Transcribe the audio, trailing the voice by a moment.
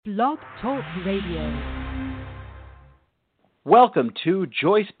Blog Talk Radio. Welcome to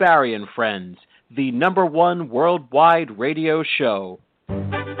Joyce Barry and Friends, the #1 worldwide radio show. The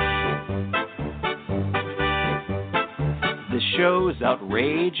show's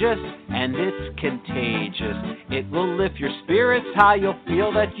outrageous and it's contagious. It will lift your spirits high, you'll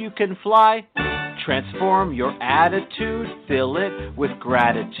feel that you can fly. Transform your attitude, fill it with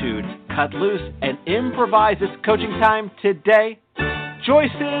gratitude. Cut loose and improvise. It's coaching time today.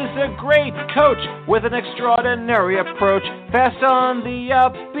 Joyce is a great coach with an extraordinary approach. Fast on the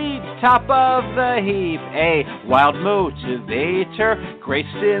upbeat, top of the heap. A wild motivator, great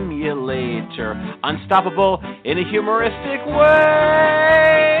stimulator. Unstoppable in a humoristic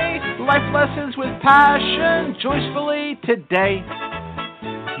way. Life lessons with passion, joyfully today.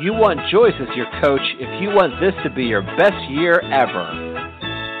 You want Joyce as your coach if you want this to be your best year ever.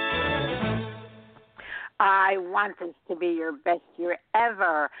 I want this to be your best year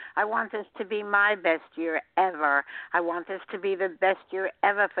ever. I want this to be my best year ever. I want this to be the best year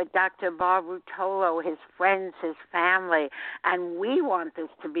ever for Dr. Bob Ruotolo, his friends, his family. And we want this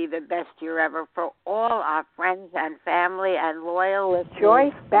to be the best year ever for all our friends and family and loyal listeners.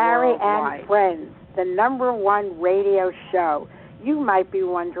 Joyce Barry worldwide. and Friends, the #1 radio show. You might be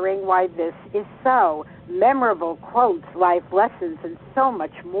wondering why this is so. Memorable quotes, life lessons, and so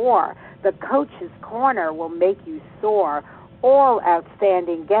much more. The Coach's Corner will make you soar. All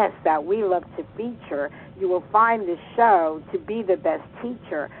outstanding guests that we love to feature. You will find the show to be the best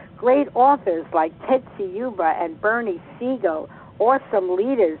teacher. Great authors like Tetsi Yuba and Bernie Siegel. Awesome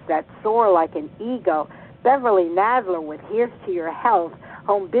leaders that soar like an eagle. Beverly Nadler with Here's to Your Health.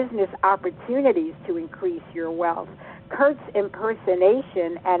 Home business opportunities to increase your wealth. Kurt's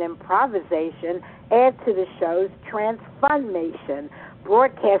impersonation and improvisation add to the show's transformation.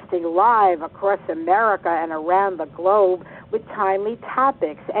 Broadcasting live across America and around the globe with timely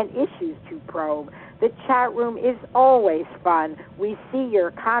topics and issues to probe. The chat room is always fun. We see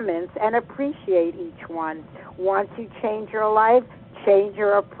your comments and appreciate each one. Want to change your life? Change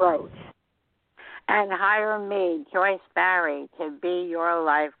your approach. And hire me, Joyce Barry, to be your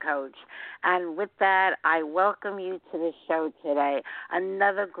life coach. And with that, I welcome you to the show today.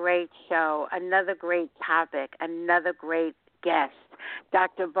 Another great show, another great topic, another great guest.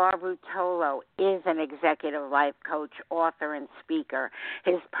 Dr. Bob Ruotolo is an executive life coach, author, and speaker.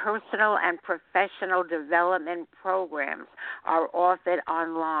 His personal and professional development programs are offered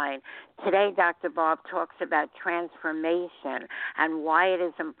online. Today, Dr. Bob talks about transformation and why it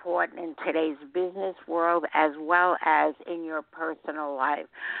is important in today's business world as well as in your personal life.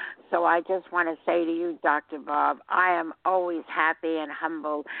 So I just want to say to you, Dr. Bob, I am always happy and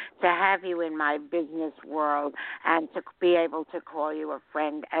humbled to have you in my business world and to be able to call you a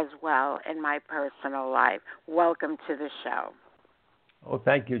friend as well in my personal life. Welcome to the show. Oh,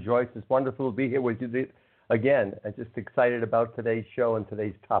 thank you, Joyce. It's wonderful to be here with you again. I'm just excited about today's show and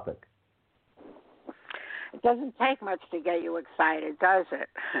today's topic. It doesn't take much to get you excited, does it?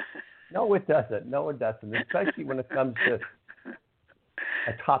 No, it doesn't. No, it doesn't, especially when it comes to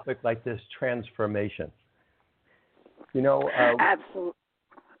a topic like this, transformation. You know,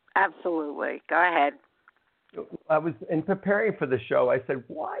 Absolutely. Go ahead. I was, in preparing for the show, I said,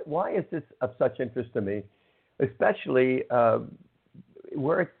 why is this of such interest to me? Especially,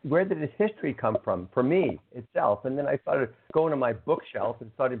 where did this history come from for me itself? And then I started going to my bookshelf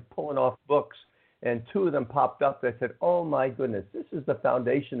and started pulling off books, and two of them popped up. I said, oh my goodness, this is the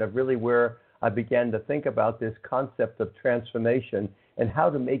foundation of really where I began to think about this concept of transformation and how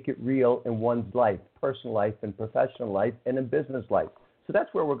to make it real in one's life, personal life and professional life and in business life. So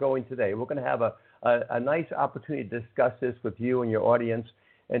that's where we're going today. We're going to have a nice opportunity to discuss this with you and your audience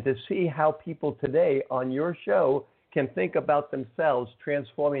and to see how people today on your show can think about themselves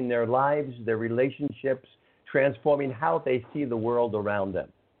transforming their lives, their relationships, transforming how they see the world around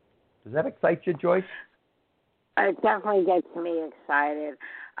them. Does that excite you, Joyce? It definitely gets me excited.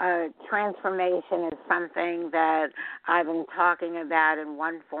 Transformation is something that I've been talking about in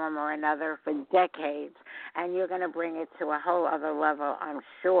one form or another for decades, and you're going to bring it to a whole other level, I'm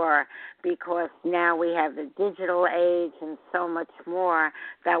sure, because now we have the digital age and so much more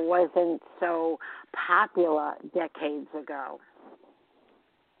that wasn't so popular decades ago.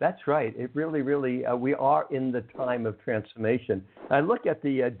 That's right. It really, we are in the time of transformation. I look at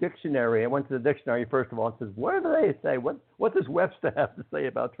the dictionary. I went to the dictionary, first of all, and says, what do they say? What does Webster have to say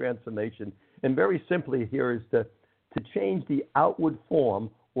about transformation? And very simply here is to change the outward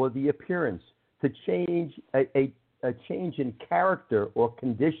form or the appearance, to change a change in character or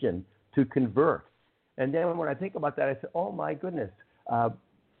condition, to convert. And then when I think about that, I say, oh, my goodness,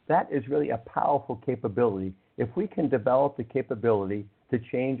 that is really a powerful capability. If we can develop the capability to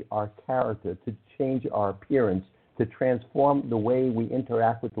change our character, to change our appearance, to transform the way we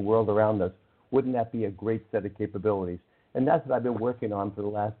interact with the world around us. Wouldn't that be a great set of capabilities? And that's what I've been working on for the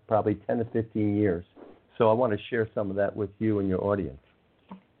last probably 10 to 15 years. So I want to share some of that with you and your audience.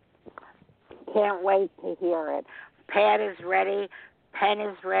 Can't wait to hear it. Pad is ready. Pen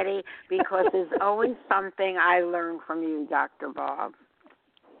is ready, because there's always something I learn from you, Dr. Bob.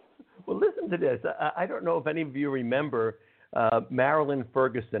 Well, listen to this. I don't know if any of you remember Marilyn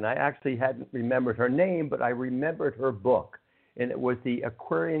Ferguson. I actually hadn't remembered her name, but I remembered her book, and it was The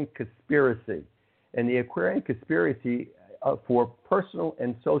Aquarian Conspiracy. And The Aquarian Conspiracy for personal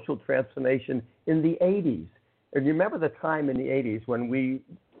and social transformation in the 80s. And you remember the time in the 80s when we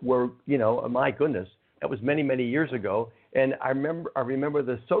were, my goodness, that was many, many years ago. And I remember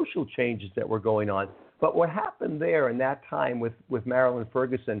the social changes that were going on. But what happened there in that time with Marilyn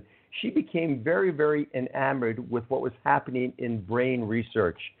Ferguson, she became very, very enamored with what was happening in brain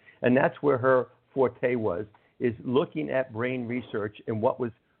research. And that's where her forte was, is looking at brain research and what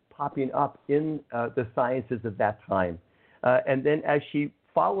was popping up in the sciences at that time. And then as she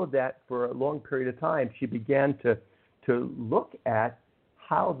followed that for a long period of time, she began to look at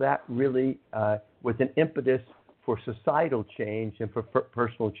how that really was an impetus for societal change and for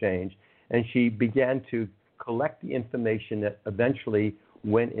personal change. And she began to collect the information that eventually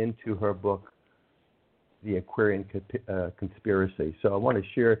went into her book, The Aquarian Conspiracy. So I want to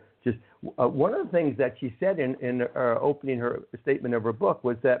share just one of the things that she said in opening her statement of her book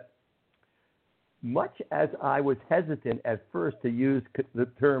was that much as I was hesitant at first to use the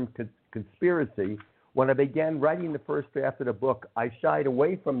term conspiracy, when I began writing the first draft of the book, I shied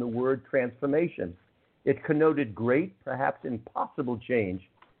away from the word transformation. It connoted great, perhaps impossible change.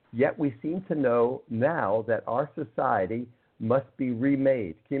 Yet we seem to know now that our society must be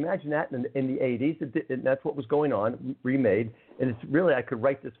remade. Can you imagine that in the 80s? And that's what was going on, remade. And it's really, I could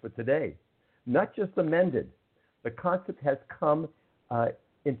write this for today. Not just amended. The concept has come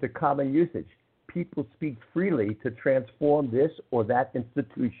into common usage. People speak freely to transform this or that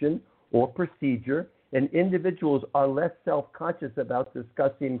institution or procedure, and individuals are less self-conscious about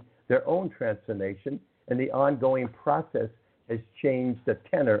discussing their own transformation, and the ongoing process has changed the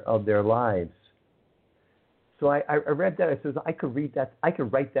tenor of their lives. So I read that. I said, I could read that. I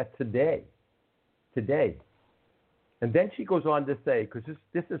could write that today. And then she goes on to say, because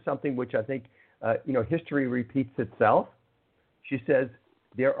this is something which I think, history repeats itself. She says,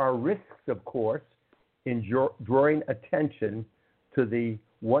 there are risks, of course, in drawing attention to the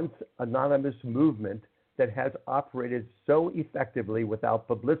once anonymous movement that has operated so effectively without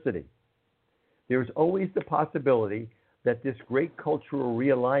publicity. There's always the possibility that this great cultural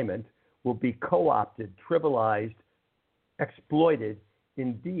realignment will be co-opted, trivialized, exploited.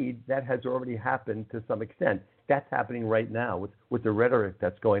 Indeed, that has already happened to some extent. That's happening right now with the rhetoric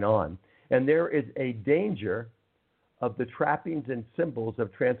that's going on. And there is a danger of the trappings and symbols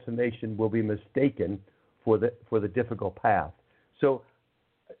of transformation will be mistaken for the difficult path. So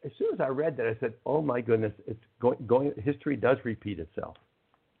as soon as I read that, I said, oh my goodness, it's going history does repeat itself.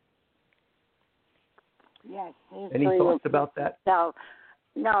 Yes. Any thoughts about that? So,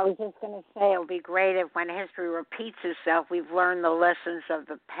 no, I was just going to say it would be great if when history repeats itself, we've learned the lessons of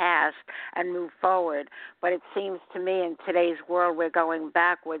the past and move forward. But it seems to me in today's world, we're going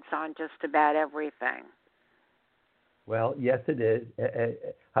backwards on just about everything. Well, yes, it is.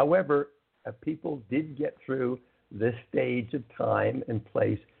 However, people did get through this stage of time and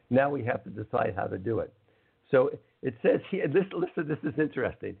place. Now we have to decide how to do it. So it says here, listen, this is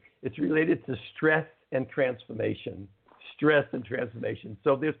interesting. It's related to stress and transformation. Stress and transformation.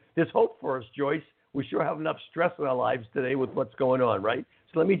 So there's hope for us, Joyce. We sure have enough stress in our lives today with what's going on, right?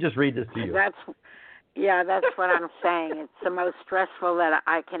 So let me just read this to you. That's what I'm saying. It's the most stressful that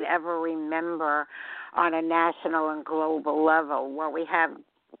I can ever remember on a national and global level. What we have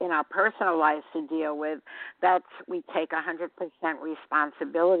in our personal lives to deal with, that's we take 100%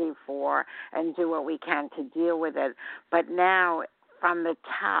 responsibility for and do what we can to deal with it. But now from the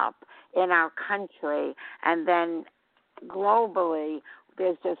top in our country and then globally,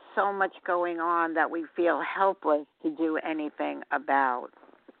 there's just so much going on that we feel helpless to do anything about.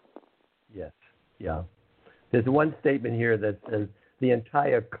 Yes, yeah. There's one statement here that says the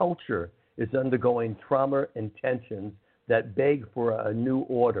entire culture is undergoing trauma and tensions that beg for a new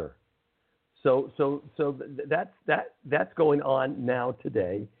order. So that's going on now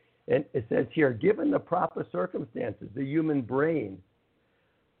today. And it says here, given the proper circumstances, the human brain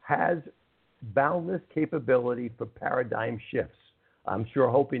has boundless capability for paradigm shifts. I'm sure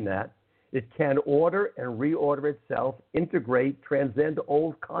hoping that. It can order and reorder itself, integrate, transcend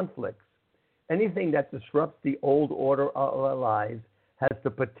old conflicts. Anything that disrupts the old order of our lives has the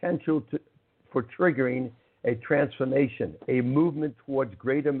potential for triggering a transformation, a movement towards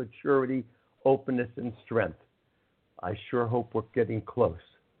greater maturity, openness, and strength. I sure hope we're getting close.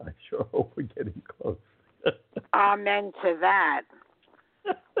 Amen to that.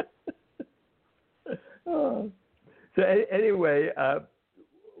 So anyway,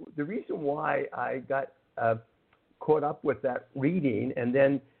 the reason why I got caught up with that reading, and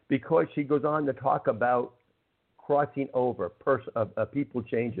then because she goes on to talk about crossing over, people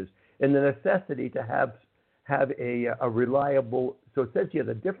changes, and the necessity to have a reliable. So it says here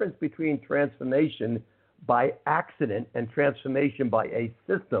the difference between transformation by accident and transformation by a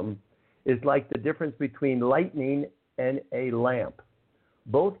system is like the difference between lightning and a lamp.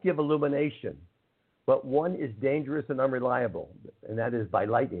 Both give illumination, but one is dangerous and unreliable, and that is by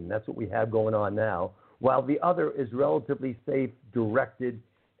lightning. That's what we have going on now, while the other is relatively safe, directed,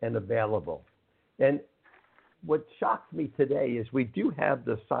 and available. And what shocks me today is we do have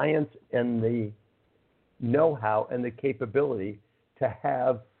the science and the know-how and the capability to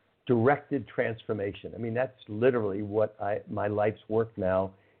have directed transformation. I mean, that's literally what my life's work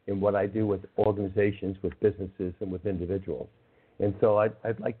now in what I do with organizations, with businesses, and with individuals. And so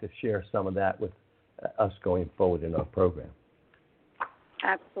I'd like to share some of that with us going forward in our program.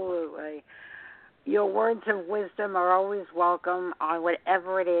 Absolutely. Your words of wisdom are always welcome on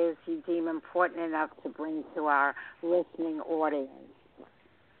whatever it is you deem important enough to bring to our listening audience.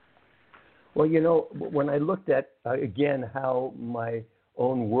 Well, you know, when I looked at, again, how my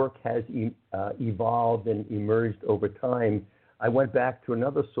own work has evolved and emerged over time, I went back to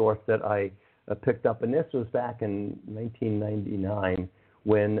another source that I picked up, and this was back in 1999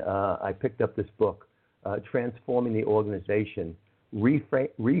 when I picked up this book, Transforming the Organization,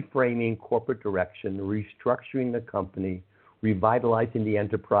 Reframing Corporate Direction, Restructuring the Company, Revitalizing the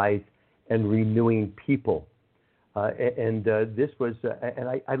Enterprise, and Renewing People. This was, and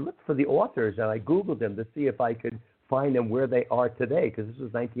I looked for the authors, and I Googled them to see if I could find them where they are today, because this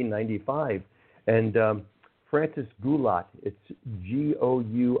was 1995. And Francis Goulat, it's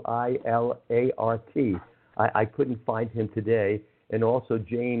Gouilat. I couldn't find him today. And also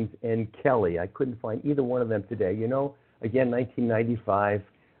James N. Kelly. I couldn't find either one of them today. You know, again, 1995,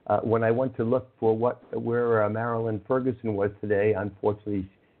 when I went to look for where Marilyn Ferguson was today, unfortunately,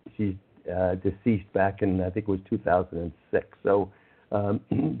 she's deceased back in, I think it was 2006. So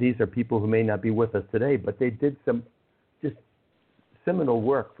these are people who may not be with us today, but they did some just seminal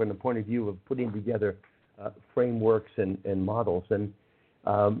work from the point of view of putting together frameworks and models. And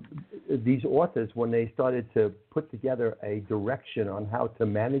these authors, when they started to put together a direction on how to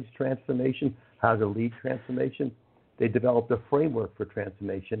manage transformation, how to lead transformation, they developed a framework for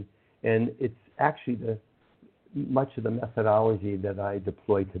transformation, and it's actually much of the methodology that I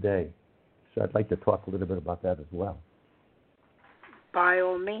deploy today. So I'd like to talk a little bit about that as well. By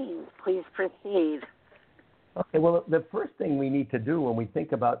all means, please proceed. Okay, well, the first thing we need to do when we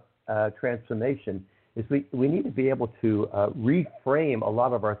think about transformation is we need to be able to reframe a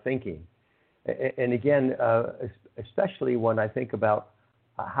lot of our thinking. And again, especially when I think about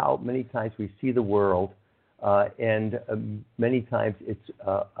how many times we see the world, and many times it's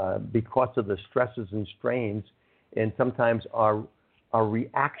because of the stresses and strains, and sometimes our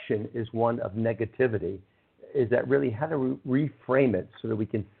reaction is one of negativity, is that really how to reframe it so that we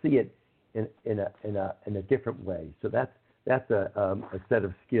can see it in a different way. So that's a set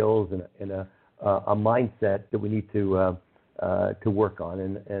of skills and a mindset that we need to work on,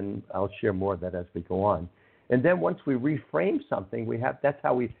 and I'll share more of that as we go on. And then once we reframe something, that's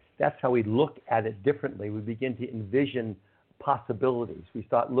how we look at it differently. We begin to envision possibilities. We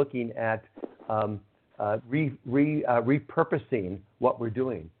start looking at repurposing what we're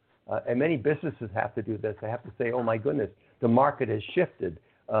doing. And many businesses have to do this. They have to say, oh my goodness, the market has shifted,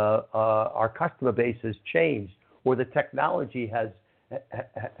 our customer base has changed, or the technology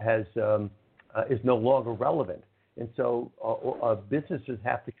is no longer relevant. And so businesses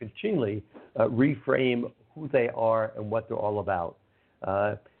have to continually reframe who they are and what they're all about.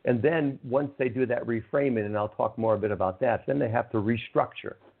 And then once they do that reframing, and I'll talk more a bit about that, then they have to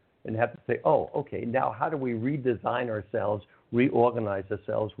restructure and have to say, oh, okay, now how do we redesign ourselves, reorganize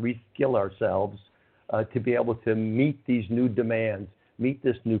ourselves, reskill ourselves to be able to meet these new demands, meet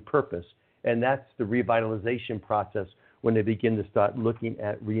this new purpose? And that's the revitalization process when they begin to start looking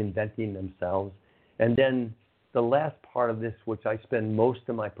at reinventing themselves. And then the last part of this, which I spend most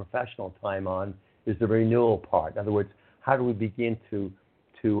of my professional time on, is the renewal part. In other words, how do we begin to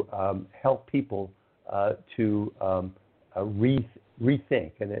help people to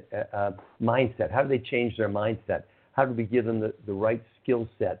rethink and mindset? How do they change their mindset? How do we give them the right skill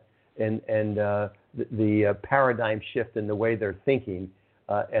set and the paradigm shift in the way they're thinking,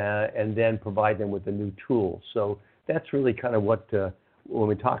 and then provide them with the new tools. So that's really kind of what, when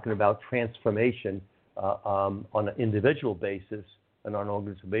we're talking about transformation on an individual basis and on an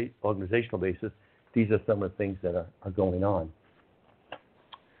organizational basis, these are some of the things that are going on.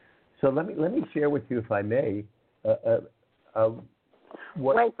 So let me share with you, if I may,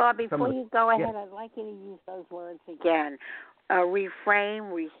 Wait, Bob, before you go ahead, I'd like you to use those words again.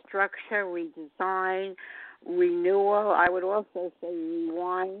 Reframe, restructure, redesign, renewal. I would also say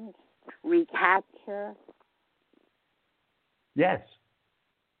rewind, recapture. Yes.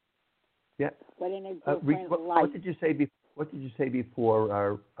 Yeah. But in a different light. What did you say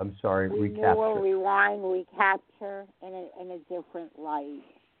before? I'm sorry. Renewal, recapture. Rewind, recapture in a different light.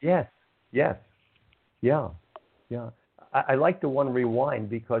 Yes. Yeah. I like the one rewind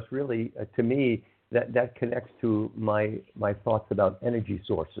because really, to me, that connects to my thoughts about energy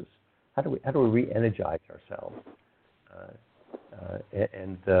sources. How do we re-energize ourselves?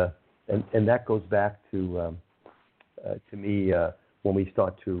 And that goes back to me when we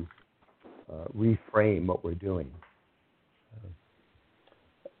start to reframe what we're doing.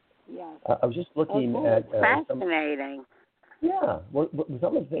 Yes. I was just looking at fascinating.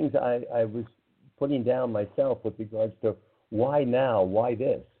 Some of the things I was putting down myself with regards to why now, why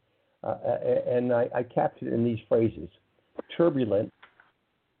this, and I captured in these phrases: turbulent,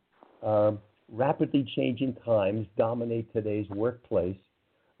 rapidly changing times dominate today's workplace,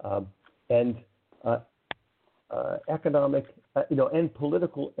 and economic, and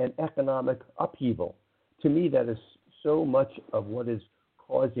political and economic upheaval. To me, that is so much of what is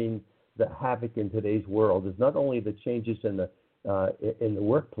causing the havoc in today's world. Is not only the changes in the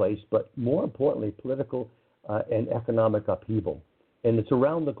workplace, but more importantly, political and economic upheaval. And it's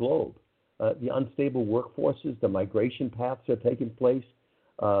around the globe. The unstable workforces, the migration paths are taking place.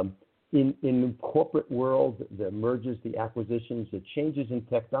 In the corporate world, the mergers, the acquisitions, the changes in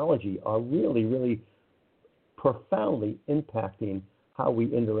technology are really, really profoundly impacting how we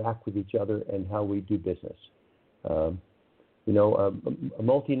interact with each other and how we do business.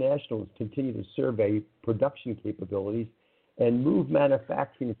 Multinationals continue to survey production capabilities and move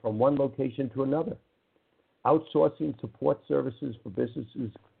manufacturing from one location to another. Outsourcing support services for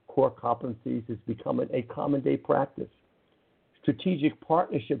businesses' core competencies is becoming a common day practice. Strategic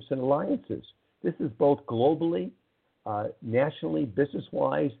partnerships and alliances. This is both globally, nationally,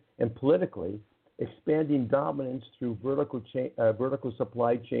 business-wise, and politically, expanding dominance through vertical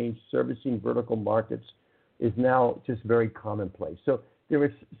supply chains, servicing vertical markets is now just very commonplace. So there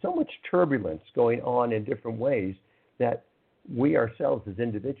is so much turbulence going on in different ways that we ourselves as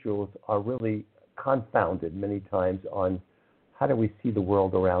individuals are really confounded many times on how do we see the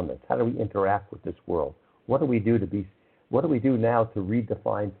world around us? How do we interact with this world? What do we do now to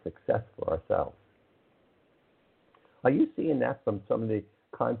redefine success for ourselves? Are you seeing that from some of the,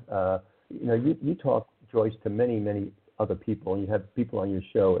 you talk, Joyce, to many, many other people, and you have people on your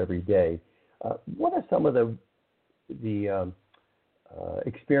show every day. What are some of the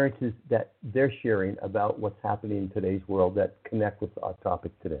experiences that they're sharing about what's happening in today's world that connect with our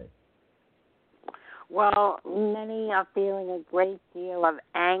topic today? Well, many are feeling a great deal of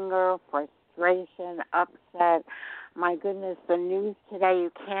anger, frustration, upset. My goodness, the news today,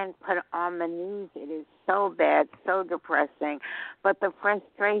 you can't put on the news. It is so bad, so depressing. But the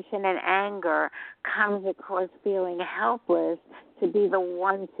frustration and anger comes across feeling helpless to be the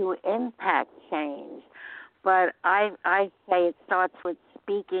one to impact change. But I say it starts with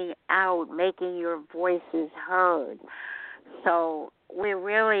speaking out, making your voices heard. So we're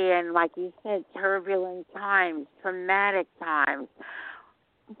really in, like you said, turbulent times, traumatic times.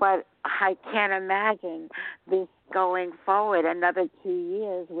 But I can't imagine this going forward another 2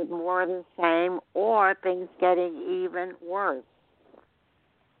 years with more of the same or things getting even worse.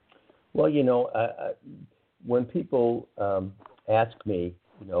 Well, when people ask me,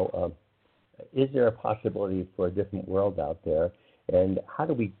 is there a possibility for a different world out there? And how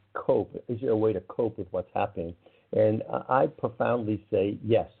do we cope? Is there a way to cope with what's happening? And I profoundly say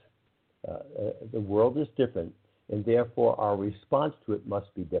yes. The world is different, and therefore our response to it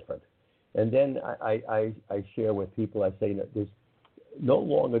must be different. And then I share with people, I say that there's no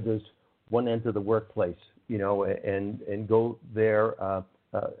longer does one enter the workplace, and go there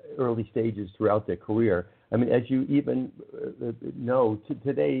early stages throughout their career. I mean, as you even know,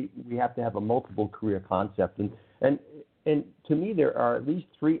 today we have to have a multiple career concept. And to me, there are at least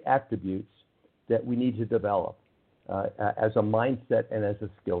 3 attributes that we need to develop as a mindset and as a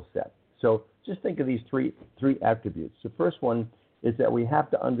skill set. So just think of these three attributes. The first one is that we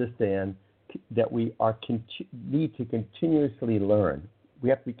have to understand that we need to continuously learn. We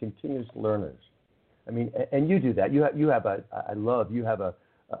have to be continuous learners. I mean, and you do that. You have a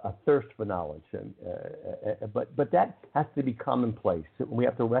thirst for knowledge, but that has to be commonplace. We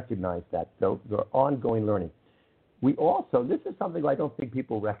have to recognize that. So the ongoing learning. We also, this is something I don't think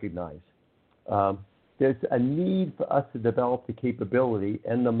people recognize. There's a need for us to develop the capability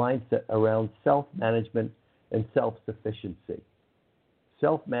and the mindset around self-management and self-sufficiency.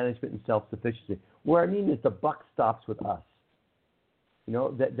 Self-management and self-sufficiency. Where I mean is the buck stops with us. You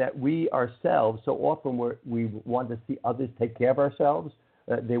know, that we ourselves, so often we want to see others take care of ourselves.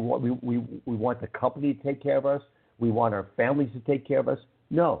 We want the company to take care of us. We want our families to take care of us.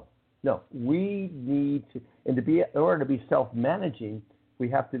 No. We need to, and in order to be self-managing, we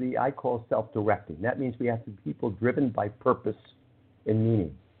have to be, I call self-directing. That means we have to be people driven by purpose and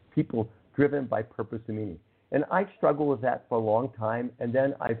meaning. People driven by purpose and meaning. And I struggled with that for a long time, and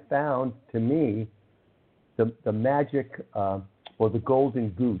then I found, to me, the magic or the golden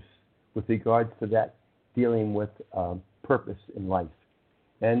goose with regards to that dealing with purpose in life.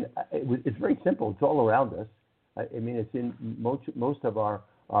 And it's very simple. It's all around us. I mean, it's in most of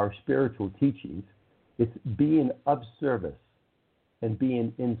our spiritual teachings. It's being of service and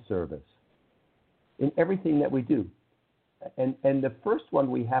being in service in everything that we do. And the first one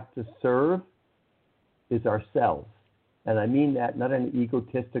we have to serve is ourselves. And I mean that not in an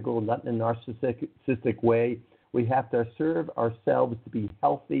egotistical, not in a narcissistic way. We have to serve ourselves to be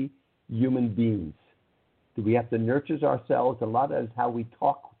healthy human beings. We have to nurture ourselves. A lot of it is how we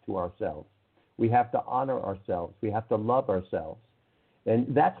talk to ourselves. We have to honor ourselves. We have to love ourselves. And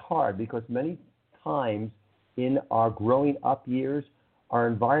that's hard because many times in our growing up years, our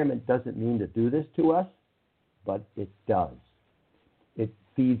environment doesn't mean to do this to us, but it does. It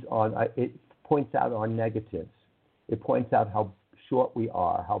points out our negatives. It points out how short we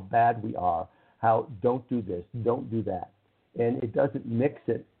are, how bad we are, how don't do this, don't do that. And it doesn't mix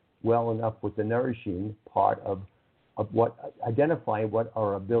it well enough with the nourishing part of what identifying what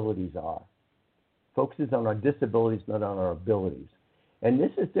our abilities are. Focuses on our disabilities, not on our abilities. And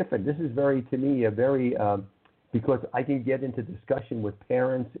this is different. This is to me, because I can get into discussion with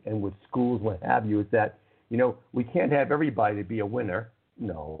parents and with schools, what have you, is that, we can't have everybody be a winner.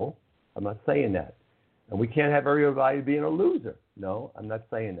 No, I'm not saying that. And we can't have everybody being a loser. No, I'm not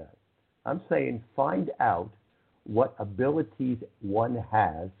saying that. I'm saying find out what abilities one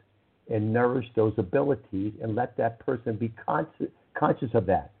has and nourish those abilities and let that person be conscious of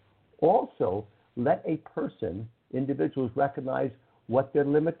that. Also, let individuals recognize what their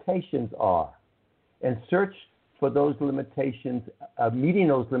limitations are and search for those limitations, meeting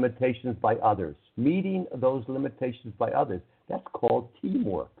those limitations by others. Meeting those limitations by others. That's called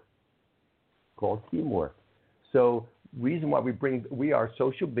teamwork. So reason why we are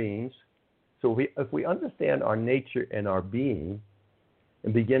social beings. So if we understand our nature and our being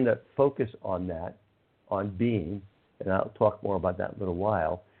and begin to focus on that, on being, and I'll talk more about that in a little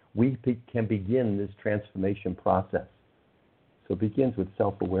while, we can begin this transformation process. So it begins with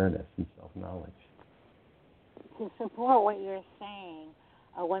self-awareness and self-knowledge. To support what you're saying,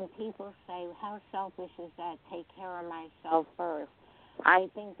 when people say, how selfish is that, take care of myself first, I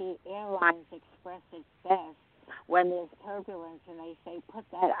think the airlines express it best when there's turbulence and they say, put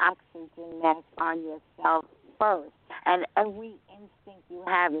that oxygen mask on yourself first. And every instinct you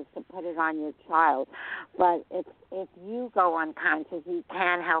have is to put it on your child. But if you go unconscious, you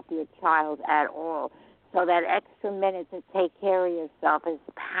can't help your child at all. So that extra minute to take care of yourself is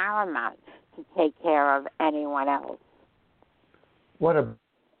paramount to take care of anyone else. What a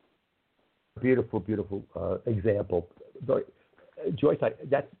beautiful, beautiful example. Joyce,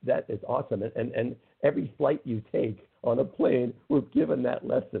 that is awesome. And every flight you take on a plane, we're given that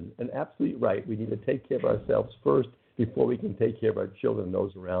lesson. And absolutely right. We need to take care of ourselves first before we can take care of our children and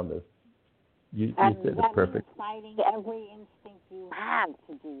those around us. You said it perfect. And fighting every instinct you have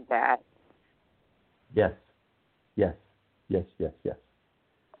to do that. Yes.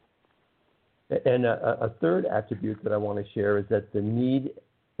 And a third attribute that I want to share is that the need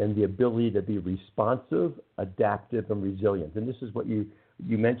and the ability to be responsive, adaptive, and resilient. And this is what you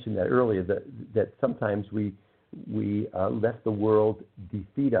mentioned that earlier, that sometimes we let the world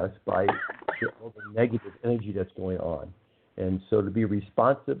defeat us by all the negative energy that's going on. And so to be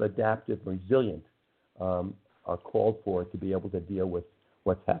responsive, adaptive, and resilient are called for to be able to deal with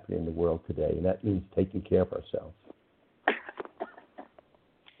what's happening in the world today. And that means taking care of ourselves.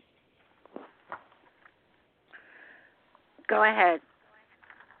 Go ahead.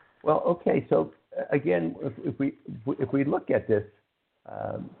 Well, okay. So again, if we look at this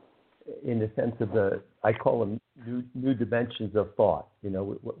in the sense of I call them new dimensions of thought.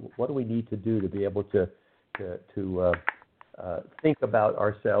 What do we need to do to be able to think about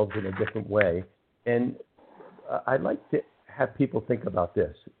ourselves in a different way? And I'd like to have people think about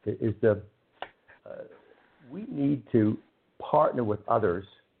this. We need to partner with others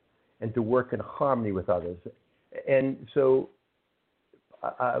and to work in harmony with others. And so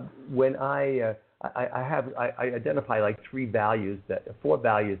when I identify like four values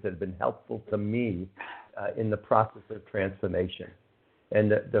that have been helpful to me in the process of transformation.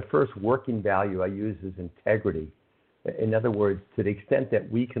 And the first working value I use is integrity. In other words, to the extent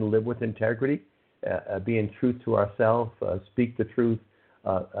that we can live with integrity, being true to ourselves, speak the truth,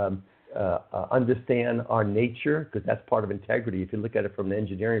 understand our nature, because that's part of integrity. If you look at it from an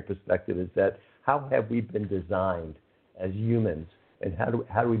engineering perspective, is that how have we been designed as humans, and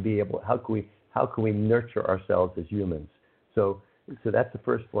how can we nurture ourselves as humans? So that's the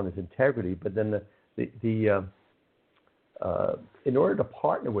first one, is integrity. But then in order to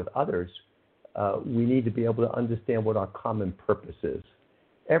partner with others, we need to be able to understand what our common purpose is.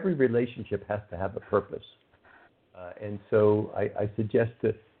 Every relationship has to have a purpose. And so I suggest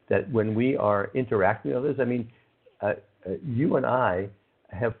that when we are interacting with others, you and I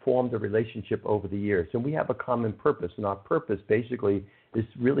have formed a relationship over the years, and we have a common purpose. And our purpose basically is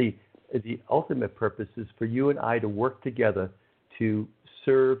really, the ultimate purpose is for you and I to work together to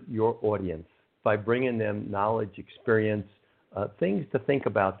serve your audience by bringing them knowledge, experience, things to think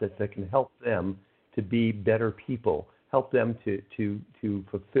about that can help them to be better people, help them to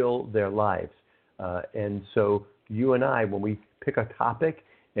fulfill their lives. And so you and I, when we pick a topic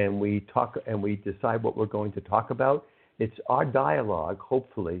and we talk and we decide what we're going to talk about, it's our dialogue,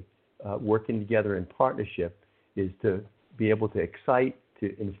 hopefully, working together in partnership, is to be able to excite,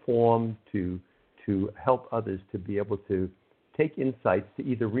 to inform, to help others to be able to take insights to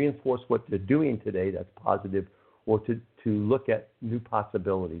either reinforce what they're doing today that's positive, or to look at new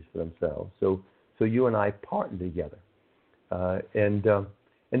possibilities for themselves. So you and I partner together. And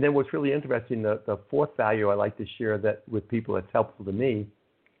then what's really interesting, the fourth value I like to share that with people that's helpful to me,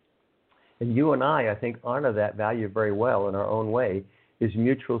 and you and I think, honor that value very well in our own way, is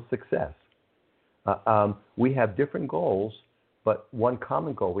mutual success. We have different goals, but one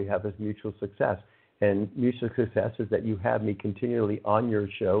common goal we have is mutual success. And mutual success is that you have me continually on your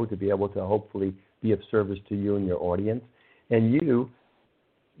show to be able to hopefully be of service to you and your audience. And you do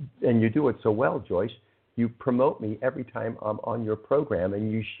it so well, Joyce, you promote me every time I'm on your program,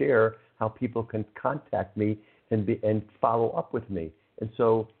 and you share how people can contact me and follow up with me. And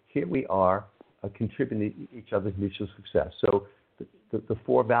so here we are contributing to each other's mutual success. So the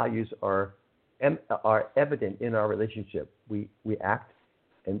four values are evident in our relationship. We act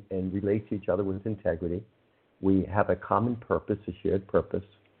and relate to each other with integrity. We have a common purpose, a shared purpose.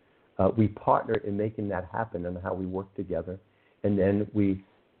 We partner in making that happen and how we work together. And then we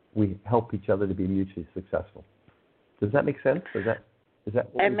help each other to be mutually successful. Does that make sense? Is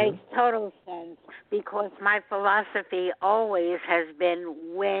that what it makes total sense, because my philosophy always has been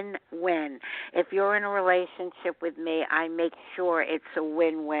win-win. If you're in a relationship with me, I make sure it's a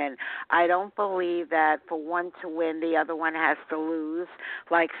win-win. I don't believe that for one to win, the other one has to lose,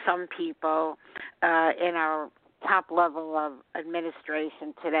 like some people in our top level of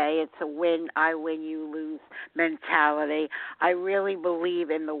administration today. It's a win, I win, you lose mentality. I really believe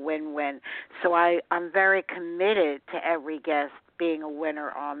in the win-win. So I'm very committed to every guest being a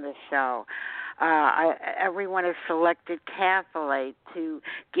winner on the show. Everyone is selected carefully to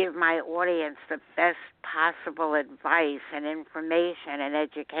give my audience the best possible advice and information and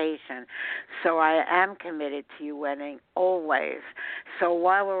education. So I am committed to you winning always. So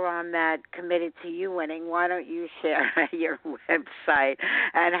while we're on that, committed to you winning, why don't you share your website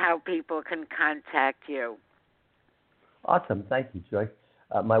and how people can contact you? Awesome. Thank you, Joyce.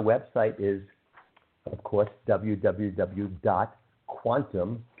 My website is, of course,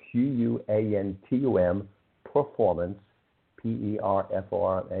 www.quantum, QUANTUM, performance,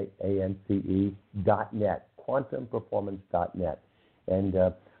 PERFORMANCE.net, quantumperformance.net. And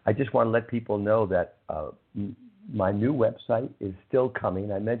I just want to let people know that my new website is still coming.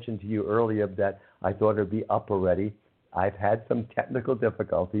 I mentioned to you earlier that I thought it would be up already. I've had some technical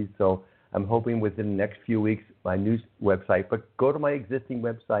difficulties, so I'm hoping within the next few weeks my new website. But go to my existing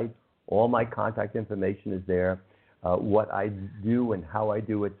website. All my contact information is there. What I do and how I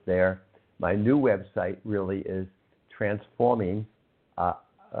do it's there. My new website really is transforming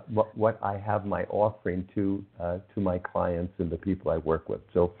what I have my offering to my clients and the people I work with.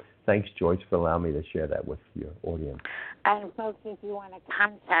 So thanks, Joyce, for allowing me to share that with your audience. And folks, if you want to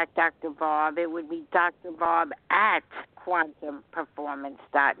contact Dr. Bob, it would be drbob at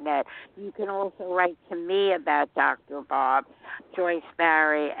quantumperformance.net. You can also write to me about Dr. Bob, Joyce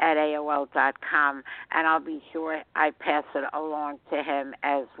Barry at AOL.com, and I'll be sure I pass it along to him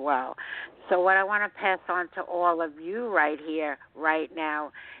as well. So what I want to pass on to all of you right here, right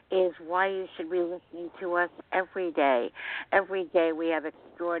now, is why you should be listening to us every day. Every day we have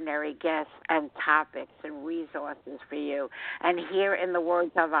extraordinary guests and topics and resources for you. And here, in the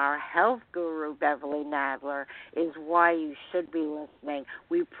words of our health guru, Beverly Nadler, is why you should be listening.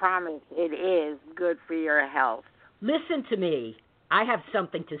 We promise it is good for your health. Listen to me. I have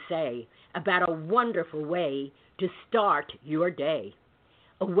something to say about a wonderful way to start your day.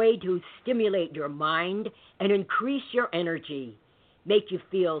 A way to stimulate your mind and increase your energy, make you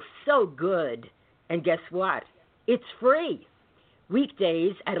feel so good. And guess what? It's free.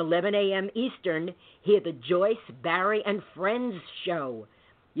 Weekdays at 11 a.m. Eastern, hear the Joyce, Barry, and Friends show.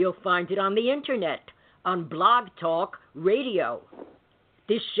 You'll find it on the internet, on Blog Talk Radio.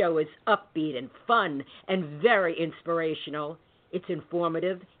 This show is upbeat and fun and very inspirational. It's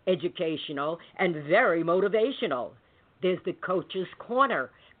informative, educational, and very motivational. There's the Coach's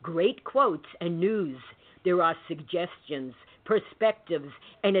Corner, great quotes and news. There are suggestions, perspectives,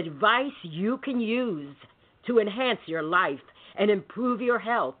 and advice you can use to enhance your life and improve your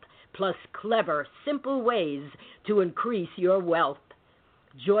health, plus clever, simple ways to increase your wealth.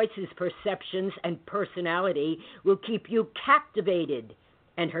 Joyce's perceptions and personality will keep you captivated,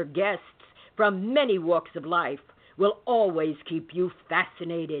 and her guests from many walks of life will always keep you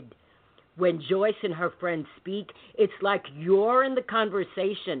fascinated. When Joyce and her friends speak, it's like you're in the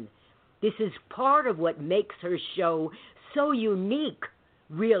conversation. This is part of what makes her show so unique,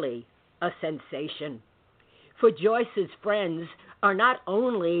 really a sensation. For Joyce's friends are not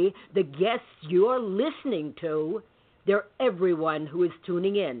only the guests you're listening to, they're everyone who is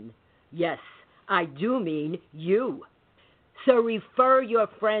tuning in. Yes, I do mean you. So refer your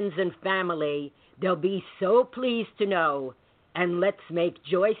friends and family. They'll be so pleased to know. And let's make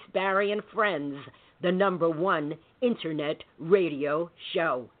Joyce, Barry, and Friends the #1 internet radio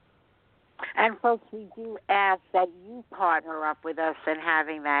show. And, folks, we do ask that you partner up with us in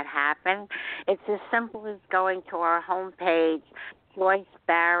having that happen. It's as simple as going to our homepage, Joyce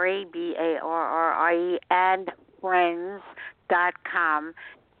Barry, Barrie, and Friends.com.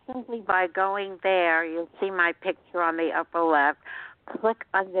 Simply by going there, you'll see my picture on the upper left. Click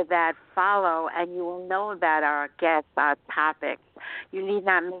under that, follow, and you will know about our guests, our topics. You need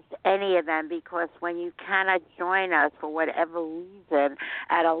not miss any of them, because when you cannot join us for whatever reason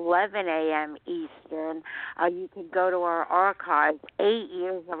at 11 a.m. Eastern, you can go to our archives. 8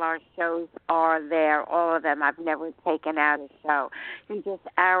 years of our shows are there, all of them. I've never taken out a show. You just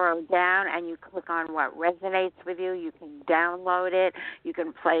arrow down and you click on what resonates with you. You can download it. You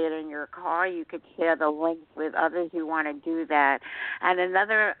can play it in your car. You could share the links with others who want to do that. And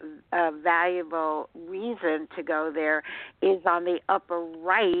another valuable reason to go there is on the upper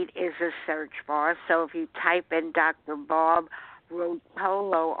right is a search bar. So if you type in Dr. Bob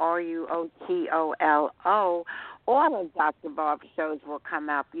Ruotolo, Ruotolo, all of Dr. Bob's shows will come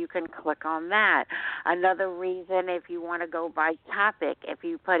up. You can click on that. Another reason, if you want to go by topic, if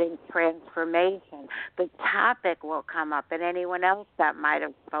you put in transformation, the topic will come up, and anyone else that might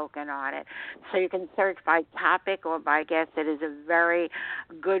have spoken on it. So you can search by topic or by guest. It is a very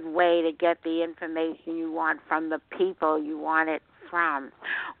good way to get the information you want from the people you want it from.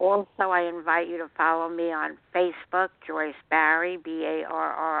 Also, I invite you to follow me on Facebook, Joyce Barry,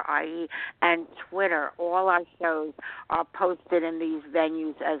 Barrie, and Twitter. All our shows are posted in these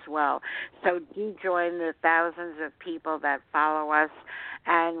venues as well. So do join the thousands of people that follow us,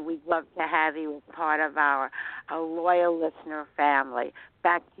 and we'd love to have you as part of our loyal listener family.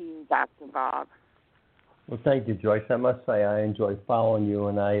 Back to you, Dr. Bob. Well, thank you, Joyce. I must say I enjoy following you,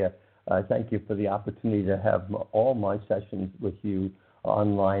 and I thank you for the opportunity to have all my sessions with you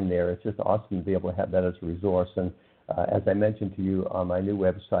online there. It's just awesome to be able to have that as a resource. And as I mentioned to you, on my new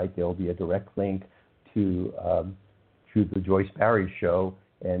website, there will be a direct link to the Joyce Barry show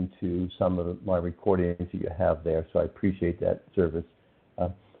and to some of my recordings that you have there. So I appreciate that service.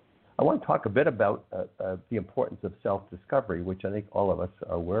 I want to talk a bit about the importance of self-discovery, which I think all of us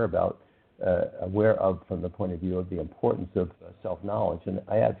are aware of from the point of view of the importance of self-knowledge. And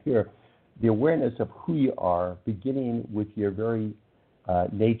I have here the awareness of who you are, beginning with your very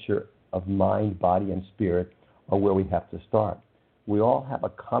nature of mind, body, and spirit, are where we have to start. We all have a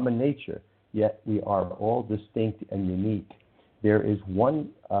common nature, yet we are all distinct and unique. There's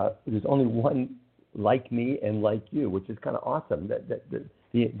only one like me and like you, which is kind of awesome.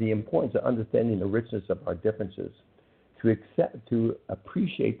 The importance of understanding the richness of our differences, to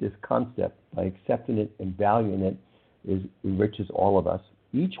appreciate this concept by accepting it and valuing it, enriches all of us.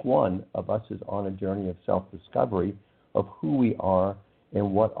 Each one of us is on a journey of self-discovery of who we are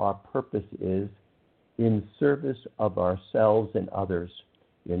and what our purpose is in service of ourselves and others,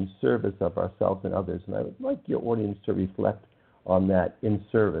 in service of ourselves and others. And I would like your audience to reflect on that, in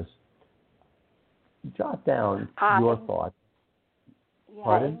service. Jot down your thoughts. Yeah,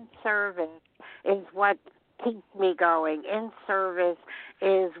 Pardon? in service is what keeps me going. In service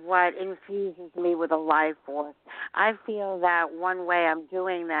is what infuses me with a life force. I feel that one way I'm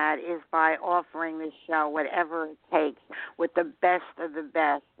doing that is by offering this show, whatever it takes, with the best of the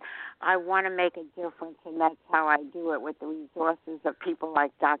best. I want to make a difference, and that's how I do it, with the resources of people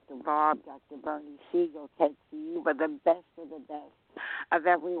like Dr. Bob, Dr. Bernie Siegel takes to you, but the best of the best of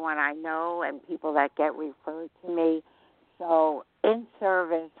everyone I know and people that get referred to me. So in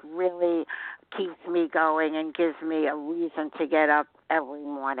service really keeps me going and gives me a reason to get up every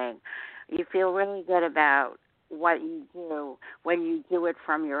morning. You feel really good about what you do when you do it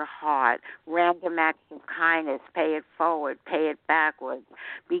from your heart. Random acts of kindness, pay it forward, pay it backwards.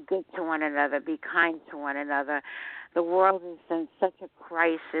 Be good to one another, be kind to one another. The world is in such a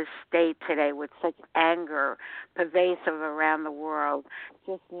crisis state today with such anger pervasive around the world.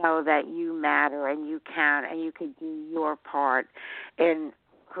 Just know that you matter and you count and you can do your part in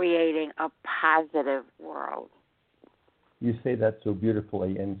creating a positive world. You say that so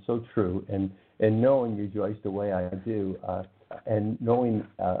beautifully and so true. And knowing you, Joyce, the way I do, and knowing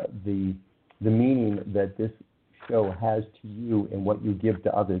the meaning that this show has to you and what you give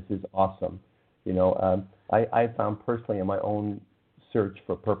to others is awesome. You know, I found personally in my own search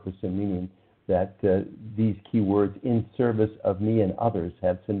for purpose and meaning that these key words, in service of me and others,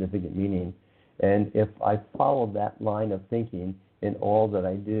 have significant meaning. And if I follow that line of thinking in all that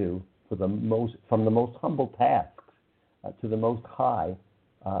I do, from the most humble tasks to the most high,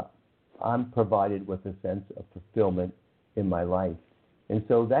 I'm provided with a sense of fulfillment in my life. And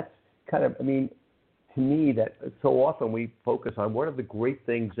so that's kind of, to me, that so often we focus on what are the great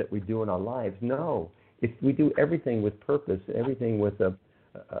things that we do in our lives. No, if we do everything with purpose, everything with a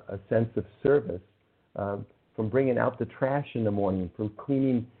sense of service, from bringing out the trash in the morning, from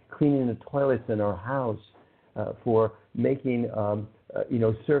cleaning the toilets in our house, for making,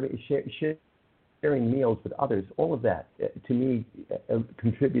 sharing meals with others, all of that, to me,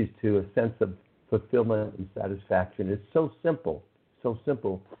 contributes to a sense of fulfillment and satisfaction. It's so simple,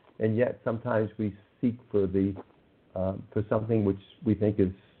 and yet sometimes we seek for something which we think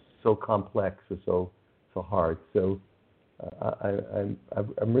is so complex or so hard. So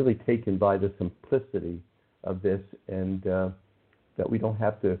I'm really taken by the simplicity of this, and that we don't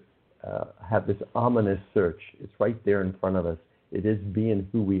have to have this ominous search. It's right there in front of us. It is being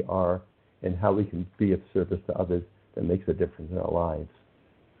who we are and how we can be of service to others that makes a difference in our lives.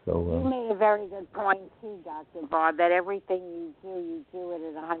 So you made a very good point too, Dr. Bob, that everything you do it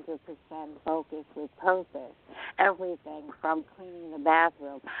at 100% focus with purpose. Everything from cleaning the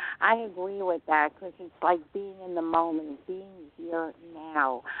bathroom. I agree with that because it's like being in the moment, being here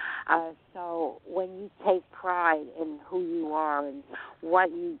now. So when you take pride in who you are and what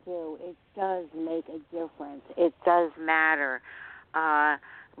you do, it does make a difference. It does matter.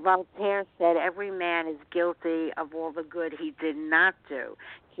 Voltaire said, every man is guilty of all the good he did not do.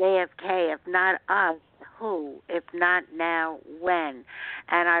 JFK, if not us, who? If not now, when?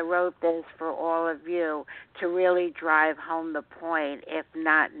 And I wrote this for all of you to really drive home the point, if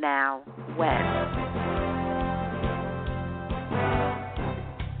not now, when?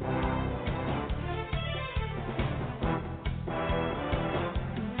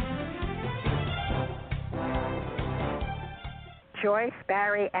 Joyce,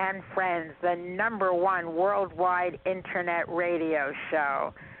 Barry, and Friends, the #1 worldwide internet radio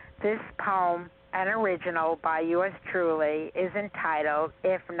show. This poem, an original by yours truly, is entitled,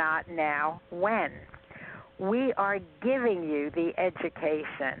 If Not Now, When? We are giving you the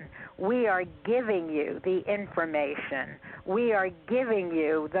education. We are giving you the information. We are giving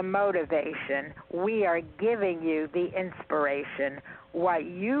you the motivation. We are giving you the inspiration. What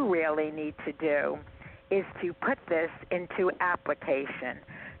you really need to do is to put this into application.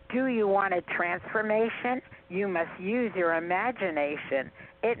 Do you want a transformation? You must use your imagination.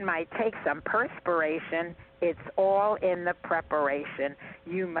 It might take some perspiration. It's all in the preparation.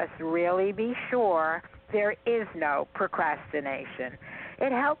 You must really be sure there is no procrastination.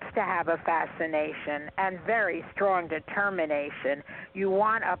 It helps to have a fascination and very strong determination. You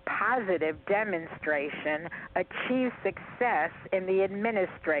want a positive demonstration, achieve success in the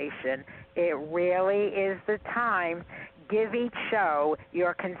administration. It really is the time. Give each show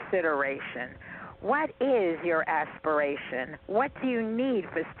your consideration. What is your aspiration? What do you need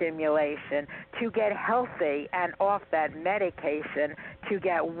for stimulation to get healthy and off that medication to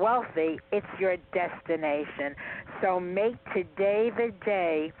get wealthy? It's your destination. So make today the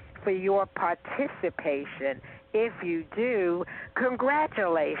day for your participation. If you do,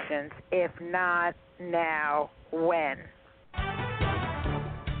 congratulations. If not, now, when?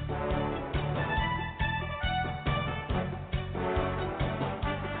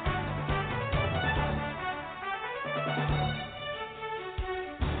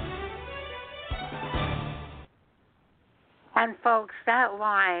 And folks, that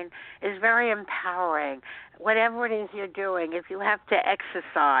line is very empowering. Whatever it is you're doing, if you have to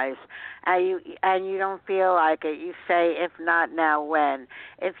exercise and you don't feel like it, you say, if not now, when?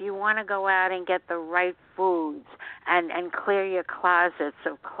 If you want to go out and get the right foods and clear your closets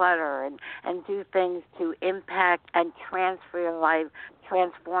of clutter and do things to impact and transform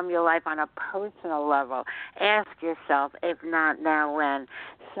your life on a personal level, ask yourself, if not now, when?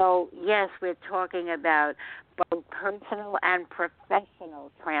 So, yes, we're talking about both personal and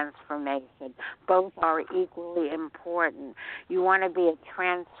professional transformation. Both are equally important. You want to be a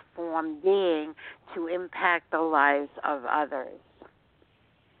transformed being to impact the lives of others.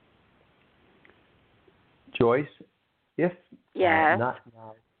 Joyce, if Yes.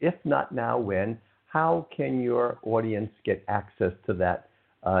 if not now, when? How can your audience get access to that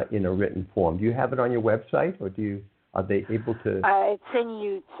in a written form? Do you have it on your website, or are they able to? It's in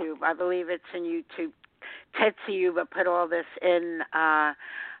YouTube. I believe it's in YouTube. Tetsuya put all this on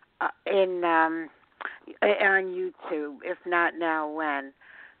YouTube. If not now, when?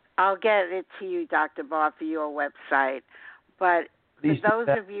 I'll get it to you, Dr. Barr, for your website. But Please for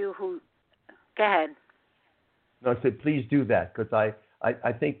those of you who, go ahead. No, I said please do that, because I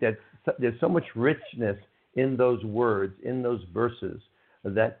think that there's so much richness in those words, in those verses,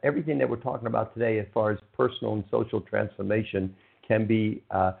 that everything that we're talking about today, as far as personal and social transformation, can be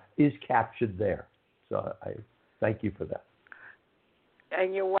is captured there. So I thank you for that.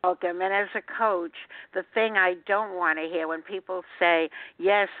 And you're welcome. And as a coach, the thing I don't want to hear when people say,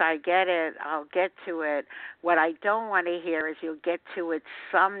 yes, I get it, I'll get to it, what I don't want to hear is you'll get to it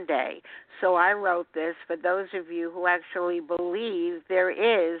someday. So I wrote this for those of you who actually believe there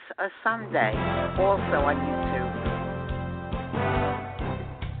is a someday, also on YouTube.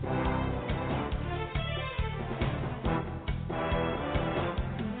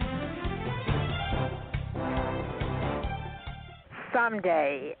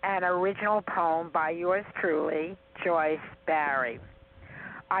 Someday, an original poem by yours truly, Joyce Barry.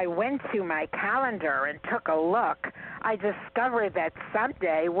 I went to my calendar and took a look. I discovered that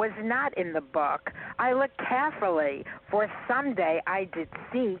someday was not in the book. I looked carefully, for someday I did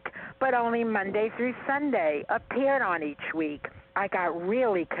seek, but only Monday through Sunday appeared on each week. I got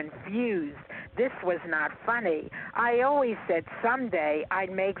really confused. This was not funny. I always said someday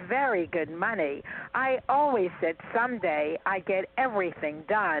I'd make very good money. I always said someday I'd get everything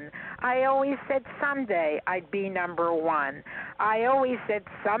done. I always said someday I'd be number one. I always said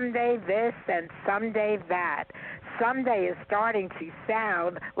someday this and someday that. Someday is starting to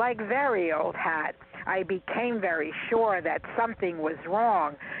sound like very old hat. I became very sure that something was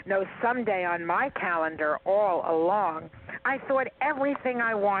wrong. No someday on my calendar all along. I thought everything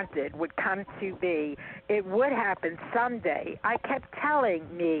I wanted would come to be. It would happen someday. I kept telling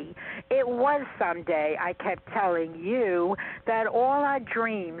me. It was someday. I kept telling you that all our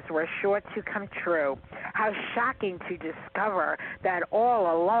dreams were sure to come true. How shocking to discover that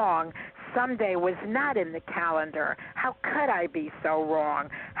all along someday was not in the calendar. How could I be so wrong?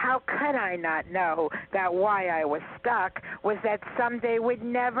 How could I not know that why I was stuck was that someday would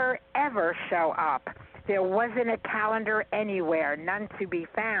never, ever show up? There wasn't a calendar anywhere, none to be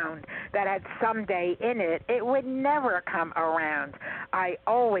found, that had someday in it. It would never come around. I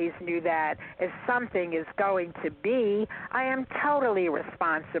always knew that if something is going to be, I am totally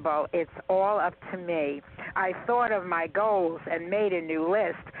responsible. It's all up to me. I thought of my goals and made a new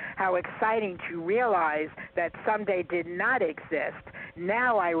list. How exciting to realize that someday did not exist.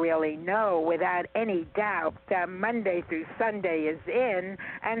 Now I really know without any doubt that Monday through Sunday is in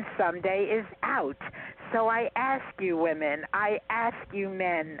and someday is out. So I ask you women, I ask you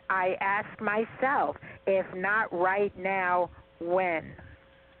men, I ask myself, if not right now, when?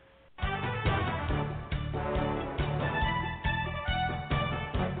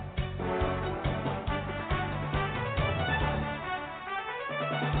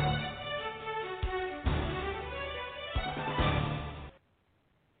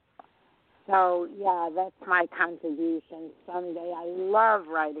 So, yeah, that's my contribution someday. I love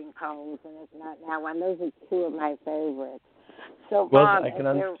writing poems, and if not now, and those are two of my favorites. So, well, Bob, I can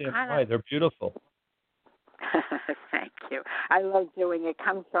understand why. They're beautiful. Thank you. I love doing it. It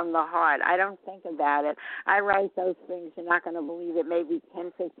comes from the heart. I don't think about it. I write those things. You're not going to believe it, maybe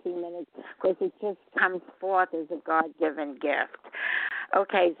 10, 15 minutes, because it just comes forth as a God-given gift.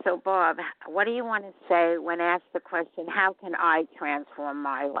 Okay, so Bob, what do you want to say when asked the question, how can I transform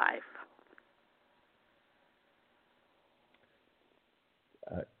my life?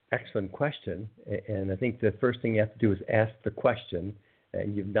 Excellent question. And I think the first thing you have to do is ask the question,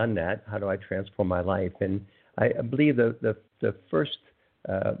 and you've done that. How do I transform my life? And I believe the first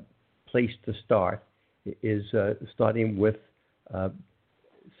place to start is starting with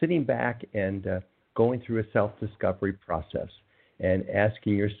sitting back and going through a self-discovery process and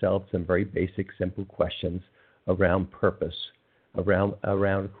asking yourself some very basic, simple questions around purpose,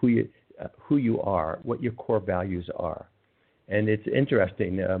 around who you are, what your core values are. And it's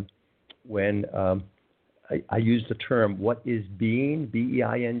interesting when I use the term, what is being,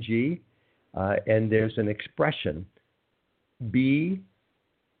 B-E-I-N-G, and there's an expression, be,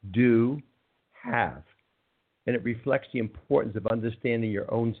 do, have. And it reflects the importance of understanding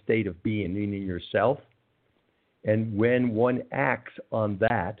your own state of being, meaning yourself. And when one acts on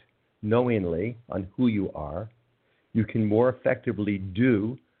that, knowingly, on who you are, you can more effectively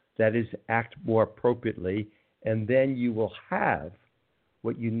do, that is, act more appropriately, and then you will have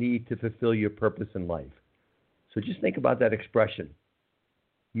what you need to fulfill your purpose in life. So just think about that expression.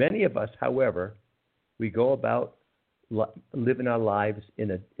 Many of us, however, we go about living our lives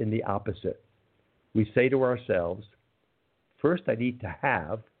in the opposite. We say to ourselves, first I need to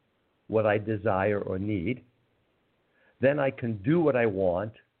have what I desire or need, then I can do what I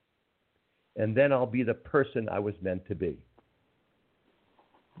want, and then I'll be the person I was meant to be.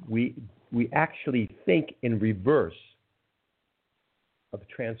 We actually think in reverse of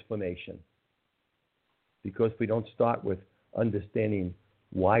transformation because we don't start with understanding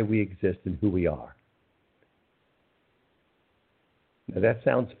why we exist and who we are. Now that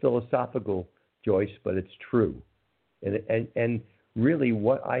sounds philosophical, Joyce, but it's true. And really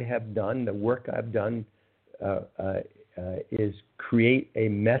what I have done, the work I've done, is create a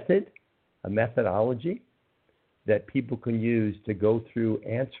methodology that people can use to go through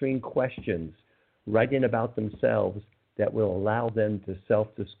answering questions, writing about themselves that will allow them to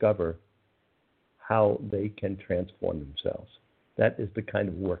self-discover how they can transform themselves. That is the kind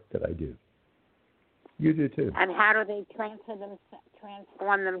of work that I do. You do too. And how do they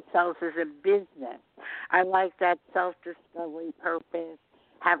transform themselves as a business? I like that self-discovery purpose,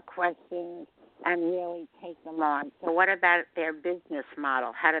 have questions, and really take them on. So what about their business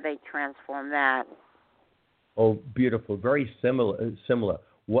model? How do they transform that? Oh, beautiful. Very similar.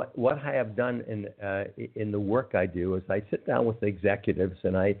 What I have done in the work I do is I sit down with executives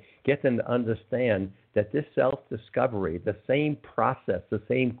and I get them to understand that this self-discovery, the same process, the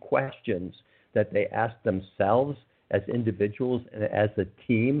same questions that they ask themselves as individuals and as a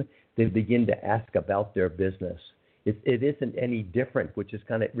team, they begin to ask about their business. It isn't any different, which is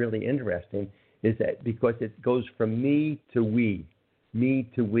kind of really interesting, is that because it goes from me to we.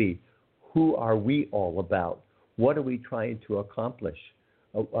 Who are we all about? What are we trying to accomplish?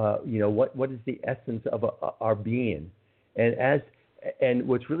 What is the essence of our being? And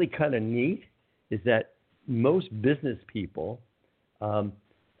what's really kind of neat is that most business people,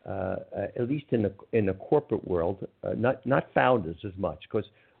 at least in the corporate world, not founders as much, because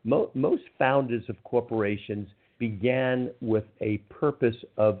most founders of corporations began with a purpose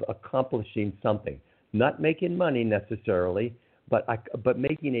of accomplishing something, not making money necessarily, but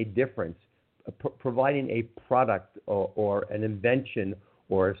making a difference, providing a product or an invention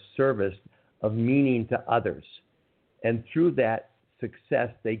or a service of meaning to others. And through that success,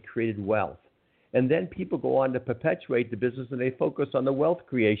 they created wealth. And then people go on to perpetuate the business and they focus on the wealth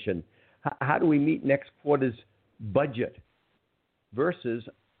creation. How do we meet next quarter's budget versus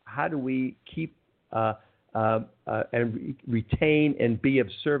how do we keep and retain and be of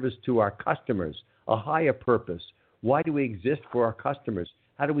service to our customers, a higher purpose? Why do we exist for our customers?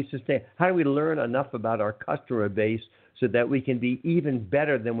 How do we sustain? How do we learn enough about our customer base so that we can be even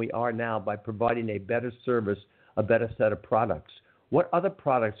better than we are now by providing a better service, a better set of products? What other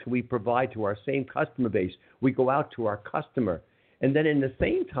products can we provide to our same customer base? We go out to our customer. And then in the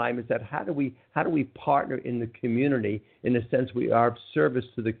same time is that how do we partner in the community in the sense we are of service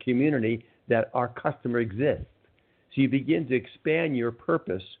to the community that our customer exists? So you begin to expand your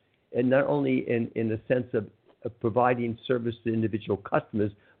purpose, and not only in the sense of providing service to individual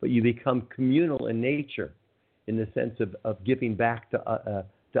customers, but you become communal in nature in the sense of giving back to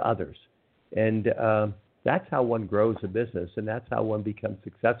others. And that's how one grows a business, and that's how one becomes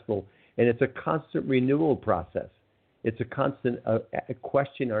successful. And it's a constant renewal process. It's a constant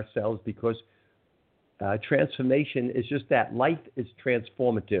question ourselves because Transformation is just that. Life is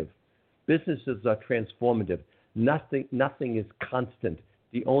transformative. Businesses are transformative. Nothing is constant.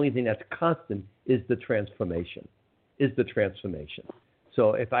 The only thing that's constant is the transformation.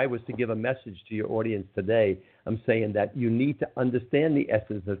 So if I was to give a message to your audience today, I'm saying that you need to understand the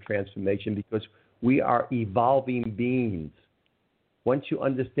essence of transformation because we are evolving beings. Once you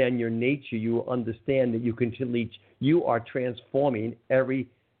understand your nature, you will understand that you are transforming every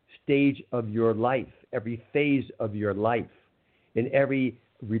stage of your life, every phase of your life. In every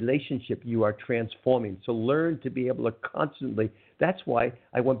relationship, you are transforming. So learn to be able to constantly. That's why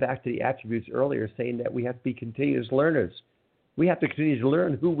I went back to the attributes earlier, saying that we have to be continuous learners. We have to continue to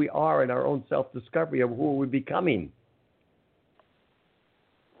learn who we are in our own self-discovery of who we're becoming.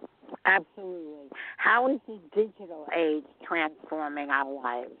 Absolutely. How is the digital age transforming our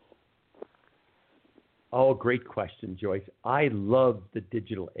lives? Oh, great question, Joyce. I love the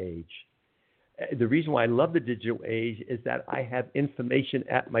digital age. The reason why I love the digital age is that I have information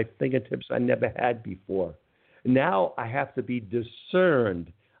at my fingertips I never had before. Now I have to be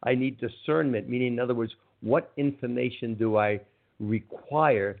discerned. I need discernment, meaning, in other words, what information do I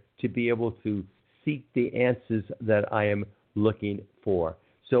require to be able to seek the answers that I am looking for?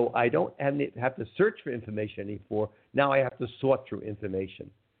 So I don't have to search for information anymore. Now I have to sort through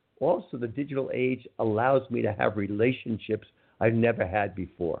information. Also, the digital age allows me to have relationships I've never had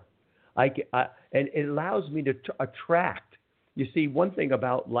before. And it allows me to attract. You see, one thing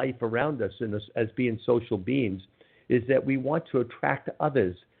about life around us as being social beings is that we want to attract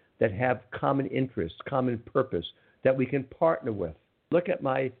others that have common interests, common purpose, that we can partner with. Look at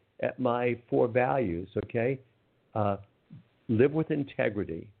my 4 values, okay? Live with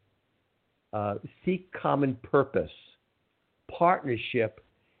integrity, seek common purpose, partnership,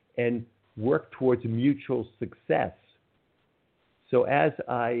 and work towards mutual success. So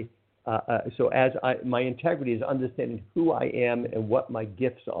my integrity is understanding who I am and what my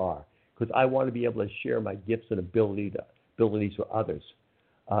gifts are, because I want to be able to share my gifts and abilities with others.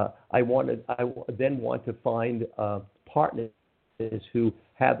 I then want to find partners who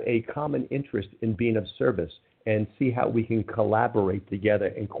have a common interest in being of service and see how we can collaborate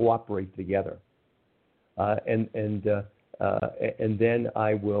together and cooperate together. And then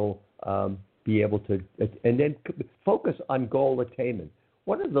I will be able to, and then focus on goal attainment.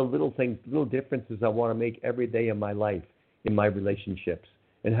 What are the little differences I want to make every day in my life, in my relationships?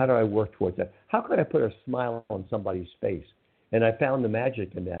 And how do I work towards that? How can I put a smile on somebody's face? And I found the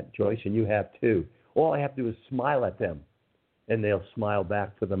magic in that, Joyce, and you have too. All I have to do is smile at them, and they'll smile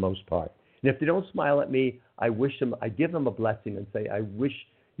back for the most part. And if they don't smile at me, I give them a blessing and say, I wish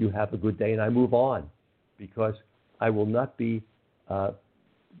you have a good day, and I move on, because I will not be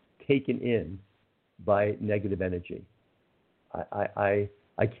taken in by negative energy. I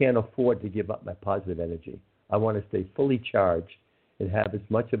can't afford to give up my positive energy. I want to stay fully charged and have as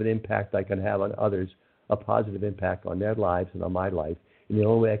much of an impact I can have on others, a positive impact on their lives and on my life. And the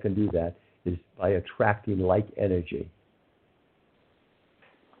only way I can do that is by attracting like energy.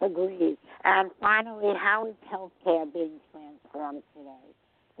 Agreed. And finally, how is healthcare being transformed today?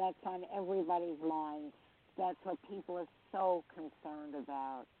 That's on everybody's mind. That's what people are so concerned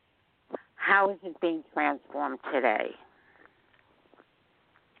about. How is it being transformed today?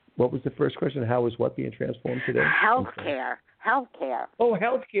 What was the first question? How is what being transformed today? Healthcare. Oh,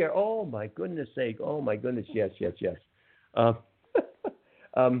 healthcare. Oh, my goodness sake. Oh, my goodness. Yes.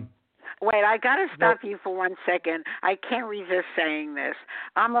 Wait, I got to stop you for 1 second. I can't resist saying this.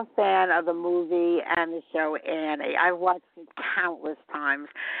 I'm a fan of the movie and the show Annie. I've watched it countless times.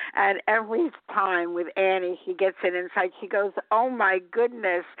 And every time with Annie, she gets an insight. She goes, oh, my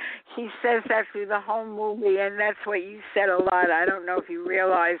goodness. She says that through the whole movie, and that's what you said a lot. I don't know if you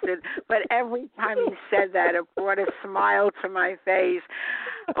realized it, but every time you said that, it brought a smile to my face.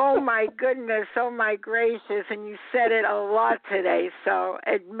 Oh, my goodness. Oh, my gracious. And you said it a lot today, so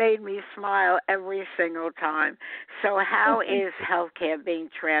it made me smile every single time. So how is healthcare being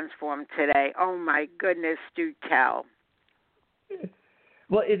transformed today? Oh, my goodness, do tell.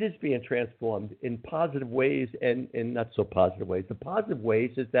 Well, it is being transformed in positive ways and in not so positive ways. The positive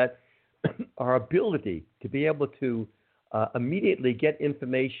ways is that our ability to be able to immediately get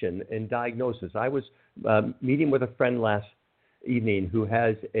information and diagnosis. I was meeting with a friend last evening who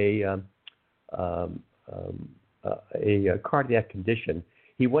has a cardiac condition.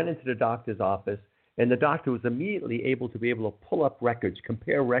 He went into the doctor's office, and the doctor was immediately able to pull up records,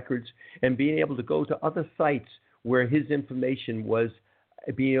 compare records, and being able to go to other sites where his information was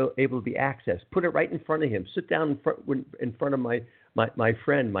being able to be accessed. Put it right in front of him. Sit down in front of my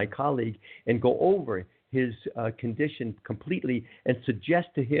friend, my colleague, and go over his condition completely and suggest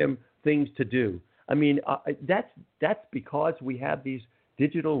to him things to do. I mean, that's because we have these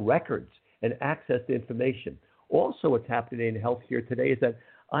digital records and access to information. Also, what's happening in healthcare today is that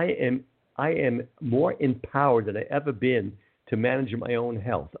I am more empowered than I've ever been to manage my own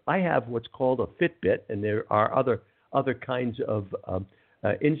health. I have what's called a Fitbit, and there are other kinds of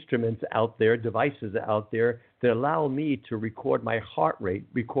instruments out there, devices out there that allow me to record my heart rate,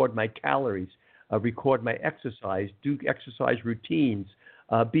 record my calories, record my exercise, do exercise routines,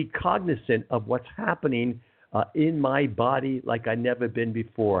 be cognizant of what's happening in my body like I've never been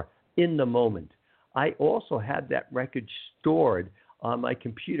before, in the moment. I also have that record stored on my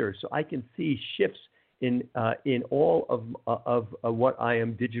computer, so I can see shifts in all of what I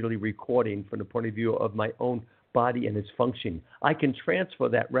am digitally recording from the point of view of my own body and its function. I can transfer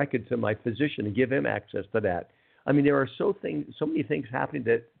that record to my physician and give him access to that. I mean, there are so many things happening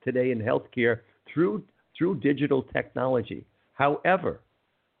today in healthcare through digital technology. However,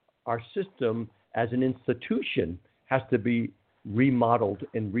 our system as an institution has to be remodeled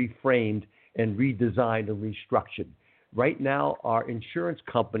and reframed and redesigned and restructured. Right now, our insurance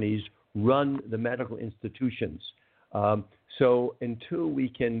companies run the medical institutions. So until we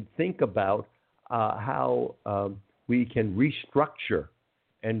can think about how we can restructure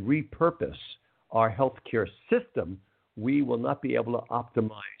and repurpose our healthcare system, we will not be able to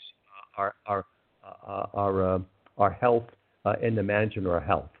optimize our health and the management of our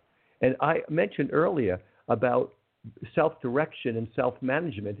health. And I mentioned earlier about self-direction and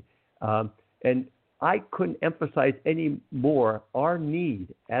self-management, and I couldn't emphasize any more our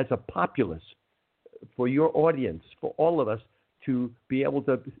need as a populace, for your audience, for all of us, to be able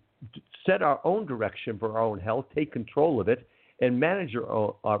to set our own direction for our own health, take control of it, and manage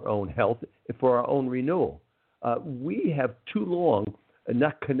our own health for our own renewal. We have too long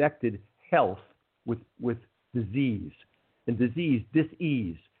not connected health with disease, and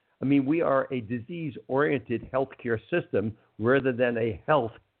dis-ease. I mean, we are a disease-oriented healthcare system rather than a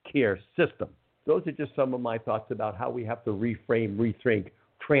health care system. Those are just some of my thoughts about how we have to reframe, rethink,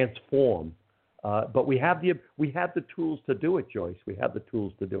 transform. But we have the tools to do it, Joyce. We have the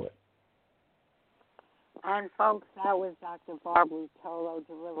tools to do it. And folks, that was Dr. Barbara Ruotolo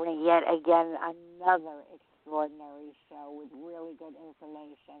delivering yet again another extraordinary show with really good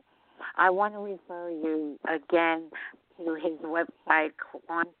information. I want to refer you again to his website,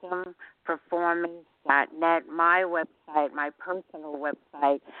 quantumperformance.net, my website, my personal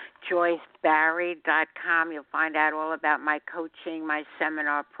website, joycebarry.com. You'll find out all about my coaching, my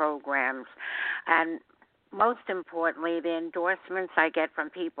seminar programs, and most importantly, the endorsements I get from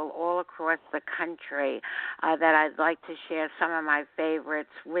people all across the country that I'd like to share some of my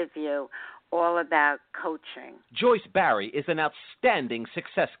favorites with you, all about coaching. Joyce Barry is an outstanding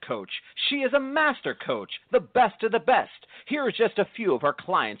success coach. She is a master coach, the best of the best. Here are just a few of her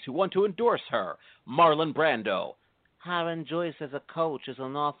clients who want to endorse her. Marlon Brando. Hiring Joyce as a coach is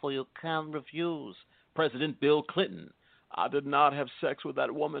an offer you can't refuse. President Bill Clinton. I did not have sex with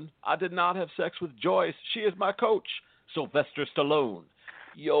that woman. I did not have sex with Joyce. She is my coach. Sylvester Stallone.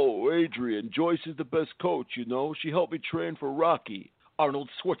 Yo, Adrian, Joyce is the best coach, you know. She helped me train for Rocky. Arnold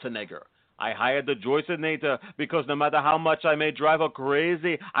Schwarzenegger. I hired the Joyceinator because no matter how much I may drive her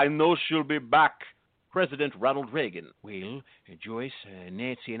crazy, I know she'll be back. President Ronald Reagan. Well, Joyce,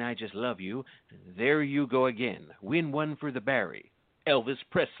 Nancy and I just love you. There you go again. Win one for the Barry. Elvis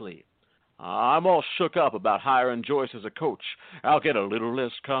Presley. I'm all shook up about hiring Joyce as a coach. I'll get a little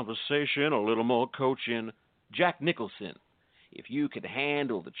less conversation, a little more coaching. Jack Nicholson. If you can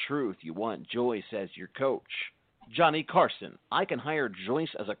handle the truth, you want Joyce as your coach. Johnny Carson. I can hire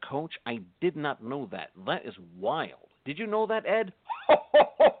Joyce as a coach? I did not know that. That is wild. Did you know that, Ed?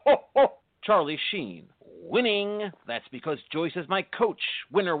 Charlie Sheen. Winning. That's because Joyce is my coach.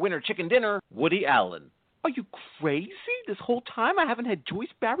 Winner, winner, chicken dinner. Woody Allen. Are you crazy? This whole time I haven't had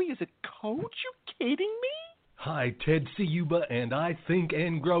Joyce Barry as a coach? You kidding me? Hi, Ted Ciuba, and I Think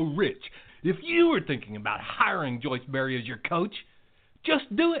and Grow Rich. If you were thinking about hiring Joyce Barry as your coach,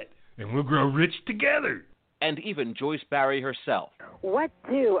 just do it, and we'll grow rich together. And even Joyce Barry herself. What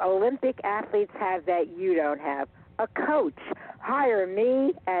do Olympic athletes have that you don't have? A coach. Hire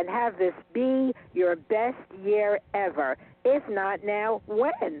me and have this be your best year ever. If not now,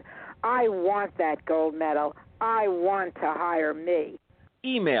 when? I want that gold medal. I want to hire me.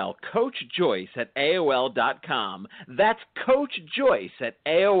 Email CoachJoyce@AOL.com. That's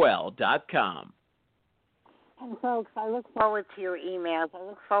CoachJoyce@AOL.com. And folks, I look forward to your emails. I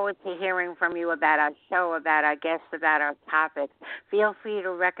look forward to hearing from you about our show, about our guests, about our topics. Feel free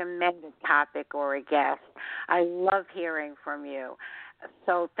to recommend a topic or a guest. I love hearing from you.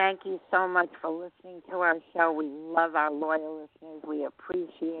 So thank you so much for listening to our show. We love our loyal listeners. We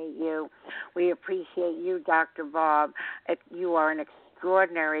appreciate you. We appreciate you, Dr. Bob. You are an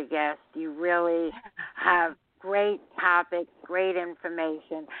extraordinary guest. You really have great topics, great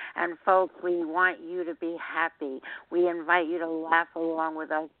information. And folks, we want you to be happy. We invite you to laugh along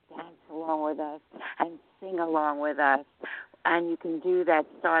with us, dance along with us, and sing along with us. And you can do that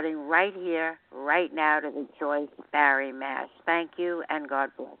starting right here, right now, to the Joyce Barrie Mash. Thank you, and God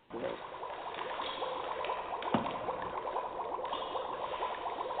bless you.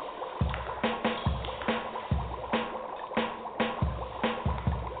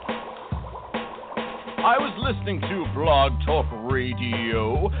 I was listening to Blog Talk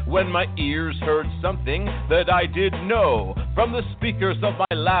Radio when my ears heard something that I didn't know. From the speakers of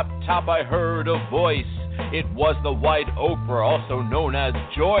my laptop I heard a voice. It was the White Oprah, also known as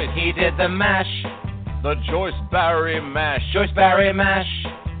Joyce. He did the mash. The Joyce Barrie Mash. Joyce Barrie Mash.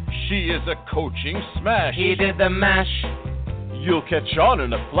 She is a coaching smash. He did the mash. You'll catch on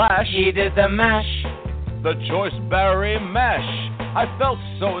in a flash. He did the mash. The Joyce Barrie Mash. I felt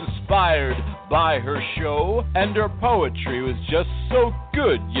so inspired by her show, and her poetry was just so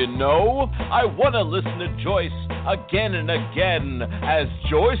good, you know. I want to listen to Joyce again and again, as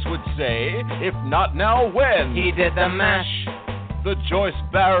Joyce would say, if not now, when? He did the mash. The Joyce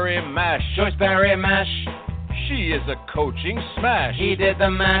Barrie Mash. Joyce Barrie Mash. She is a coaching smash. He did the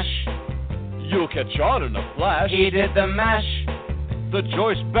mash. You'll catch on in a flash. He did the mash. The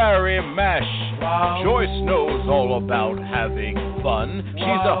Joyce Barrie Mash. Wow. Joyce knows all about having fun. Wow.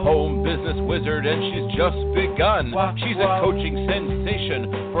 She's a home business wizard and she's just begun. Wow. She's Wow. a coaching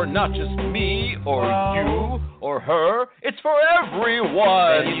sensation for not just me or Wow. you or her. It's for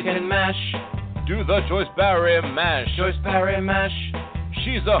everyone. Then you can mash. Do the Joyce Barrie Mash. Joyce Barrie Mash.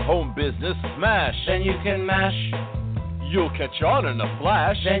 She's a home business smash. Then you can mash. You'll catch on in a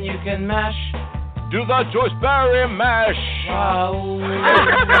flash. Then you can mash. Do the Joyce Barrie Mash. Wow.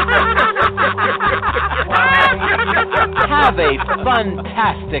 Have a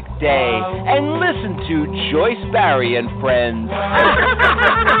fantastic day and listen to Joyce Barrie and Friends.